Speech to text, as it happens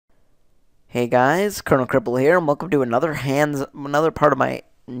Hey guys, ColonelCripple here, and welcome to another part of my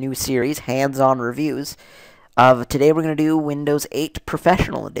new series, hands-on reviews. Today we're gonna do Windows 8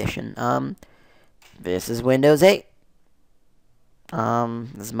 Professional Edition. This is Windows 8.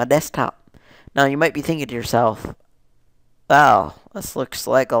 This is my desktop. Now you might be thinking to yourself, "Wow, this looks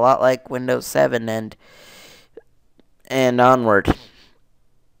like a lot like Windows 7 and onward."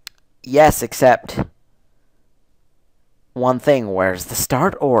 Yes, except one thing. Where's the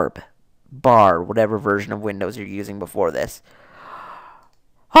start orb bar, whatever version of Windows you're using before this?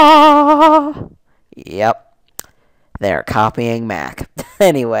 Ah! Yep. They're copying Mac.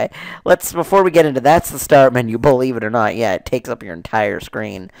 Anyway, before we get into that's the start menu, believe it or not. Yeah, it takes up your entire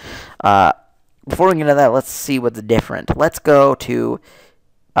screen. Before we get into that, let's see what's different. Let's go to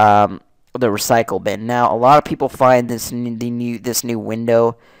the recycle bin. Now, a lot of people find this new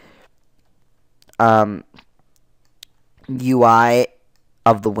window UI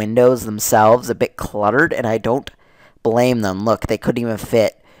of the windows themselves a bit cluttered, and I don't blame them. Look, they couldn't even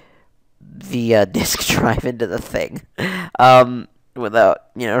fit the disk drive into the thing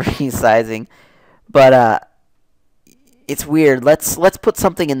without, resizing. But it's weird. Let's put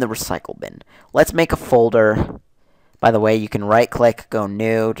something in the recycle bin. Let's make a folder. By the way, you can right-click, go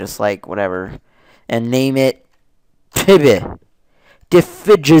new, just like whatever, and name it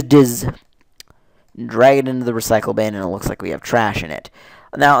Diffigidiz. Drag it into the recycle bin, and it looks like we have trash in it.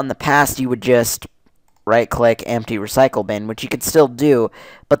 Now, in the past, you would just right-click, empty recycle bin, which you could still do,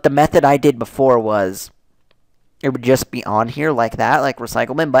 but the method I did before was it would just be on here like that, like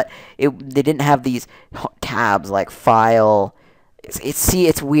recycle bin, but they didn't have these tabs like file.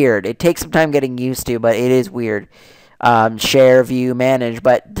 It's weird. It takes some time getting used to, but it is weird. Share, view, manage,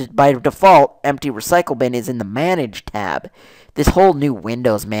 but by default, empty recycle bin is in the manage tab. This whole new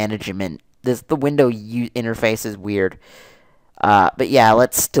Windows management, the window interface is weird. But yeah,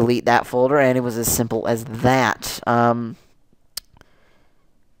 let's delete that folder, and it was as simple as that.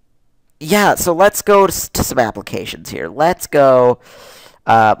 Yeah, so let's go to some applications here. Let's click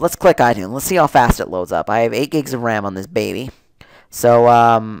iTunes. Let's see how fast it loads up. I have 8 gigs of RAM on this baby. So,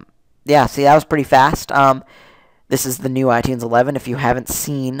 yeah, see, that was pretty fast. This is the new iTunes 11. If you haven't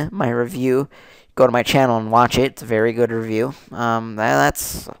seen my review, go to my channel and watch it. It's a very good review.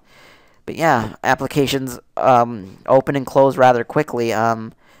 But yeah, applications open and close rather quickly.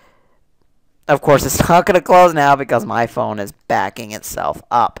 Of course, it's not going to close now because my phone is backing itself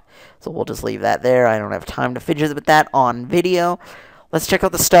up. So we'll just leave that there. I don't have time to fidget with that on video. Let's check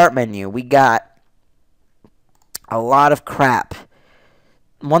out the start menu. We got a lot of crap.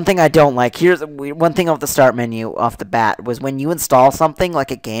 One thing I don't like, here's one thing off the start menu off the bat, was when you install something, like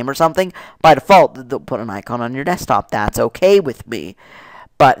a game or something, by default, they'll put an icon on your desktop. That's okay with me.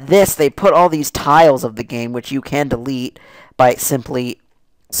 But this, they put all these tiles of the game, which you can delete by simply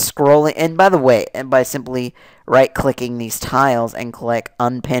scrolling, and by the way, by simply right-clicking these tiles and click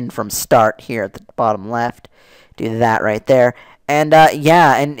Unpin from Start here at the bottom left. Do that right there. And,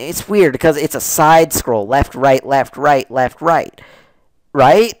 yeah, and it's weird because it's a side scroll, left, right, left, right, left, right.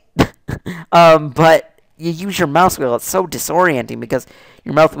 Right? But you use your mouse wheel. It's so disorienting because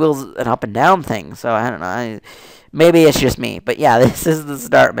your mouse wheel's an up and down thing. So, I don't know. Maybe it's just me, but yeah, this is the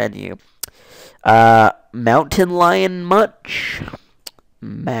start menu. Mountain Lion much?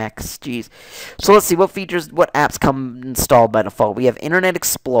 Max, jeez. So let's see, what apps come installed by default? We have Internet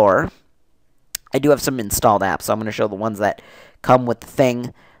Explorer. I do have some installed apps, so I'm going to show the ones that come with the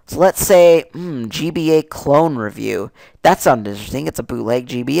thing. So let's say, GBA clone review. That sounds interesting. It's a bootleg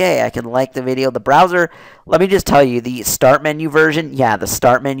GBA. I can like the video. The browser, let me just tell you, the start menu version, yeah, the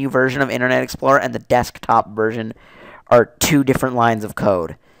start menu version of Internet Explorer and the desktop version are 2 different lines of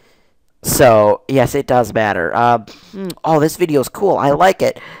code. So, yes, it does matter. Oh, this video is cool. I like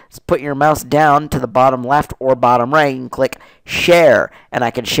it. Just put your mouse down to the bottom left or bottom right and click share. And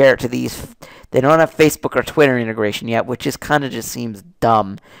I can share it to these. They don't have Facebook or Twitter integration yet, which is kind of just seems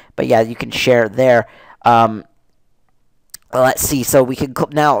dumb. But yeah, you can share it there. Let's see. So we can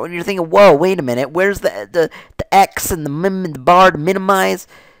now. You're thinking, whoa, wait a minute. Where's the X and the bar to minimize?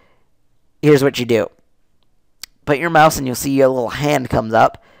 Here's what you do. Put your mouse and you'll see your little hand comes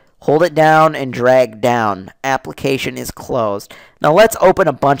up. Hold it down and drag down. Application is closed. Now let's open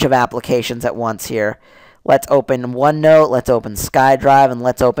a bunch of applications at once here. Let's open OneNote, let's open SkyDrive, and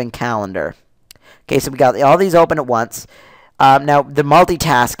let's open Calendar. Okay, so we got all these open at once. Now, the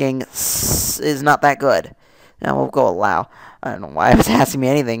multitasking is not that good. Now, we'll go allow. I don't know why it was asking me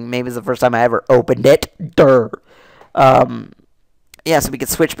anything. Maybe it's the first time I ever opened it. Yeah, so we can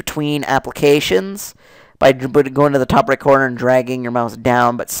switch between applications. by going to the top right corner and dragging your mouse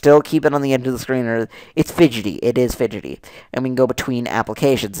down, but still keep it on the edge of the screen. Or it's fidgety. It is fidgety. And we can go between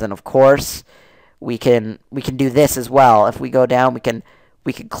applications. And of course, we can do this as well. If we go down, we can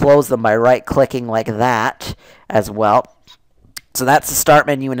close them by right-clicking like that as well. So that's the start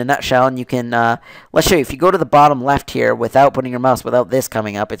menu in a nutshell, and you can, let's show you. If you go to the bottom left here without putting your mouse, without this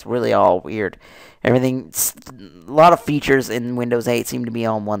coming up, it's really all weird. A lot of features in Windows 8 seem to be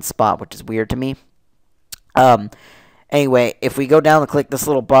all in one spot, which is weird to me. Anyway, if we go down and click this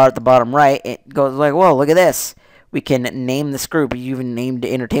little bar at the bottom right, it goes like, whoa, look at this. We can name this group. You even named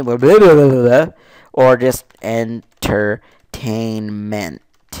it entertainment, blah, blah, blah, blah, blah, or just entertainment,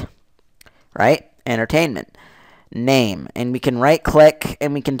 right? Entertainment. Name, and we can right click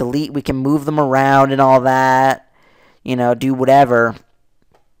and we can delete, we can move them around and all that, you know, do whatever,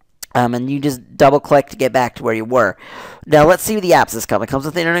 and you just double click to get back to where you were. Now let's see the apps this come. It comes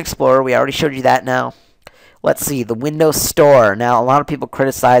with Internet Explorer. We already showed you that. Now let's see the Windows Store. Now a lot of people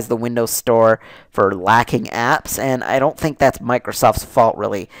criticize the Windows Store for lacking apps, and I don't think that's Microsoft's fault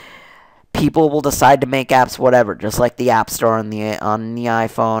really. People will decide to make apps whatever, just like the App Store on the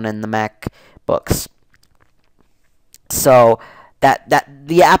iPhone and the MacBooks. So that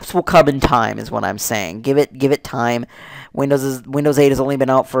the apps will come in time is what I'm saying. Give it time. Windows 8 has only been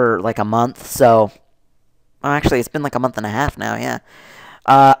out for like a month, so actually it's been like a month and a half now. Yeah,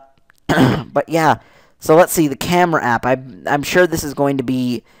 but yeah. So let's see the camera app. I'm sure this is going to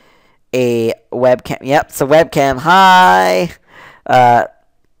be a webcam. Yep, it's a webcam. Hi.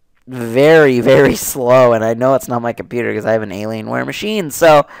 Very, very slow, and I know it's not my computer because I have an Alienware machine.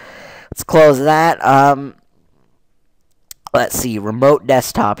 So let's close that. Let's see, remote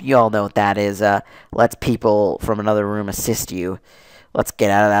desktop. You all know what that is. Lets people from another room assist you. Let's get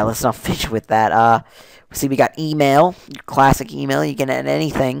out of that. Let's not fidget with that. See, we got email, classic email. You can add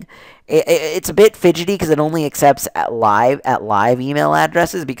anything. It's a bit fidgety because it only accepts at live email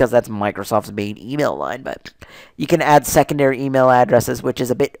addresses because that's Microsoft's main email line. But you can add secondary email addresses, which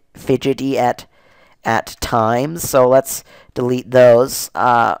is a bit fidgety at times. So let's delete those.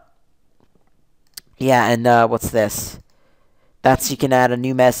 Yeah, and what's this? That's you can add a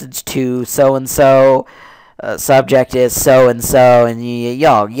new message to so-and-so. Subject is so-and-so, and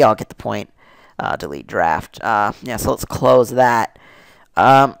y'all get the point. Delete draft. Yeah, so let's close that.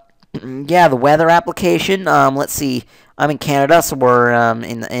 Yeah, the weather application. Let's see. I'm in Canada, so we're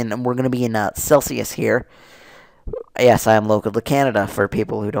we're gonna be in Celsius here. Yes, I am local to Canada for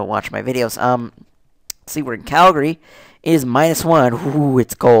people who don't watch my videos. See, we're in Calgary. It is -1. Ooh,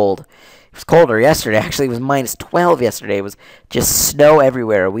 it's cold. It was colder yesterday. Actually, it was -12 yesterday. It was just snow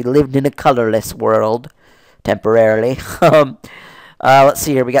everywhere. We lived in a colorless world temporarily. Let's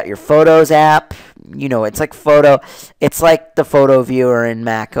see here. We got your Photos app. You know, it's like It's like the photo viewer in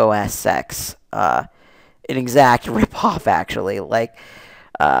Mac OS X. An exact ripoff, actually. Like,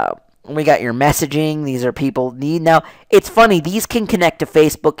 we got your messaging. These are people need now. It's funny. These can connect to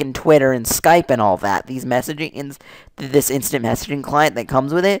Facebook and Twitter and Skype and all that. These messaging, this instant messaging client that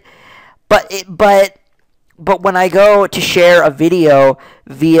comes with it. But when I go to share a video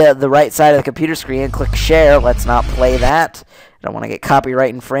via the right side of the computer screen and click share, let's not play that. I don't want to get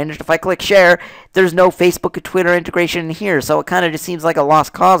copyright infringed. If I click share, there's no Facebook or Twitter integration in here, so it kind of just seems like a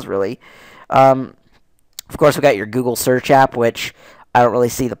lost cause, really. Of course, we got your Google Search app, which I don't really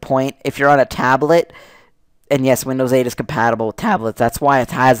see the point. If you're on a tablet, and yes, Windows 8 is compatible with tablets, that's why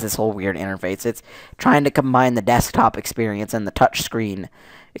it has this whole weird interface. It's trying to combine the desktop experience and the touchscreen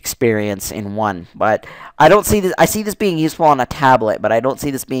experience in one. But I don't see this. I see this being useful on a tablet, but I don't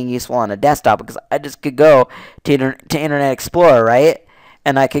see this being useful on a desktop because I just could go to Internet Explorer, right?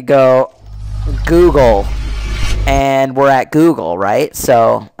 And I could go Google, and we're at Google, right?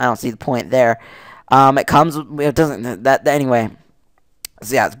 So I don't see the point there. It doesn't. Anyway.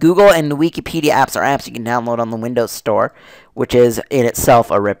 So yeah, it's Google and the Wikipedia apps are apps you can download on the Windows Store, which is in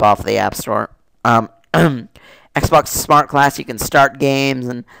itself a ripoff of the App Store. Xbox Smart Glass, you can start games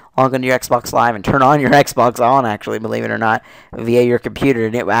and log into your Xbox Live and turn on your Xbox on, actually, believe it or not, via your computer.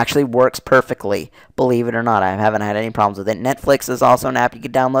 And it actually works perfectly, believe it or not. I haven't had any problems with it. Netflix is also an app you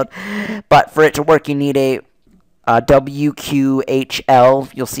can download. But for it to work, you need a WQHL.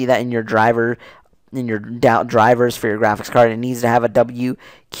 You'll see that in your drivers for your graphics card. It needs to have a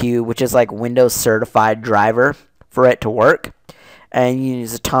WQ, which is like Windows certified driver for it to work. And you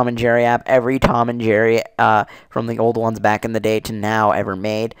use a Tom and Jerry app. Every Tom and Jerry from the old ones back in the day to now ever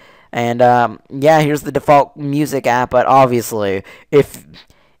made. And yeah, here's the default music app. But obviously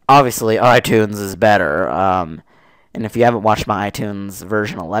iTunes is better. And if you haven't watched my iTunes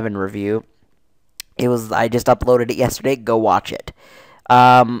version 11 review, I just uploaded it yesterday. Go watch it.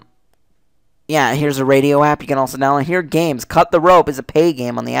 Yeah, here's a radio app. You can also download here. Games. Cut the Rope is a pay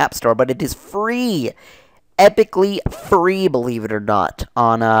game on the App Store, but it is free. Epically free, believe it or not,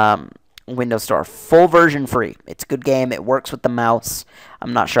 on Windows Store. Full version free. It's a good game. It works with the mouse.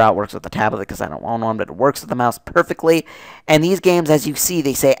 I'm not sure how it works with the tablet because I don't own one, but it works with the mouse perfectly. And these games, as you see,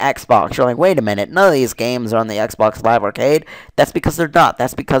 they say Xbox. You're like, wait a minute, none of these games are on the Xbox Live Arcade. That's because they're not.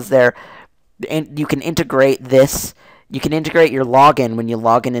 That's because you can integrate this. You can integrate your login when you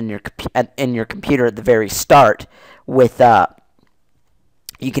log in your computer at the very start with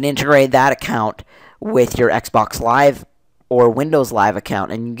you can integrate that account with your Xbox Live or Windows Live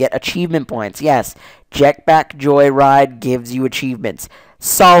account, and you get achievement points. Yes, Jetpack Joyride gives you achievements.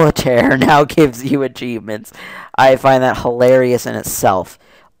 Solitaire now gives you achievements. I find that hilarious in itself.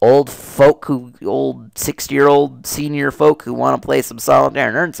 Old 60-year-old senior folk who want to play some Solitaire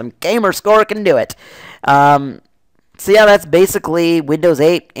and earn some gamer score can do it. So yeah, that's basically Windows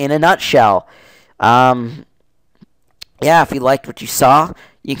 8 in a nutshell. Yeah, if you liked what you saw,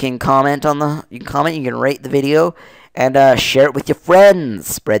 you can comment you can rate the video, and share it with your friends.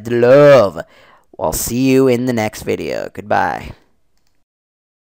 Spread the love. I'll see you in the next video. Goodbye.